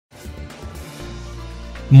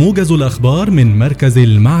موجز الأخبار من مركز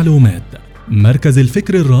المعلومات، مركز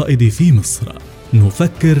الفكر الرائد في مصر.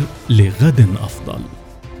 نفكر لغد أفضل.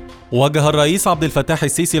 وجه الرئيس عبد الفتاح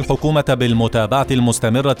السيسي الحكومة بالمتابعة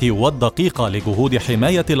المستمرة والدقيقة لجهود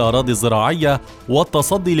حماية الأراضي الزراعية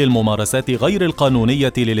والتصدي للممارسات غير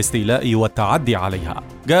القانونية للاستيلاء والتعدي عليها.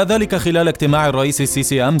 جاء ذلك خلال اجتماع الرئيس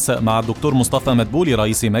السيسي أمس مع الدكتور مصطفى مدبولي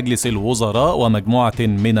رئيس مجلس الوزراء ومجموعة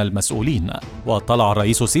من المسؤولين. واطلع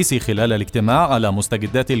الرئيس السيسي خلال الاجتماع على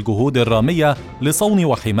مستجدات الجهود الرامية لصون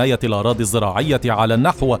وحماية الأراضي الزراعية على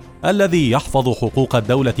النحو الذي يحفظ حقوق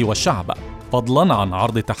الدولة والشعب، فضلاً عن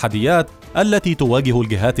عرض التحديات التي تواجه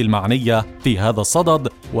الجهات المعنية في هذا الصدد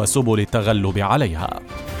وسبل التغلب عليها.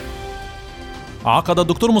 عقد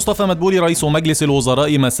الدكتور مصطفى مدبولي رئيس مجلس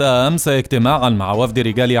الوزراء مساء أمس اجتماعاً مع وفد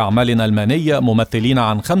رجال أعمال ألماني ممثلين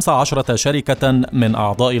عن 15 شركة من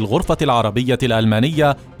أعضاء الغرفة العربية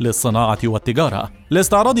الألمانية للصناعة والتجارة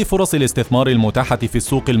لاستعراض فرص الاستثمار المتاحة في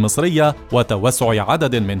السوق المصرية وتوسع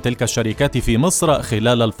عدد من تلك الشركات في مصر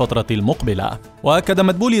خلال الفترة المقبلة. وأكد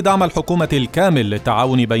مدبولي دعم الحكومة الكامل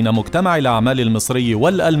للتعاون بين مجتمع الأعمال المصري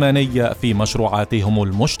والألماني في مشروعاتهم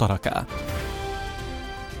المشتركة.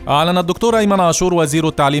 أعلن الدكتور أيمن عاشور وزير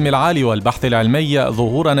التعليم العالي والبحث العلمي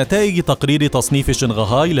ظهور نتائج تقرير تصنيف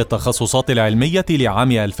شنغهاي للتخصصات العلمية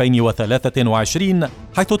لعام 2023،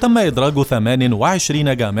 حيث تم إدراج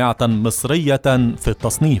 28 جامعة مصرية في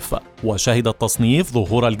التصنيف. وشهد التصنيف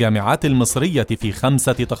ظهور الجامعات المصرية في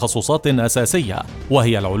 5 تخصصات أساسية،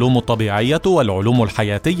 وهي العلوم الطبيعية والعلوم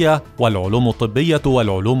الحياتية والعلوم الطبية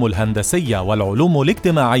والعلوم الهندسية والعلوم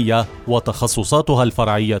الاجتماعية وتخصصاتها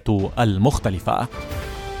الفرعية المختلفة.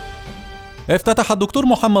 افتتح الدكتور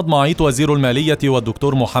محمد معيط وزير المالية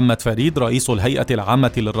والدكتور محمد فريد رئيس الهيئة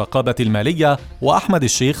العامة للرقابة المالية وأحمد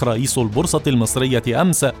الشيخ رئيس البورصة المصرية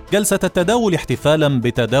أمس جلسة التداول احتفالا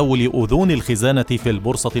بتداول أذون الخزانة في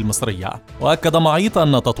البورصة المصرية. وأكد معيط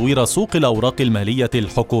أن تطوير سوق الأوراق المالية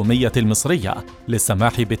الحكومية المصرية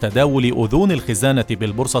للسماح بتداول أذون الخزانة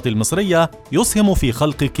بالبورصة المصرية يسهم في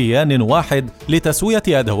خلق كيان واحد لتسوية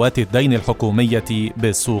أدوات الدين الحكومية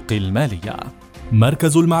بالسوق المالية.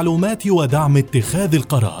 مركز المعلومات ودعم اتخاذ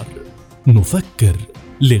القرار. نفكر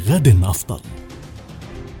لغد أفضل.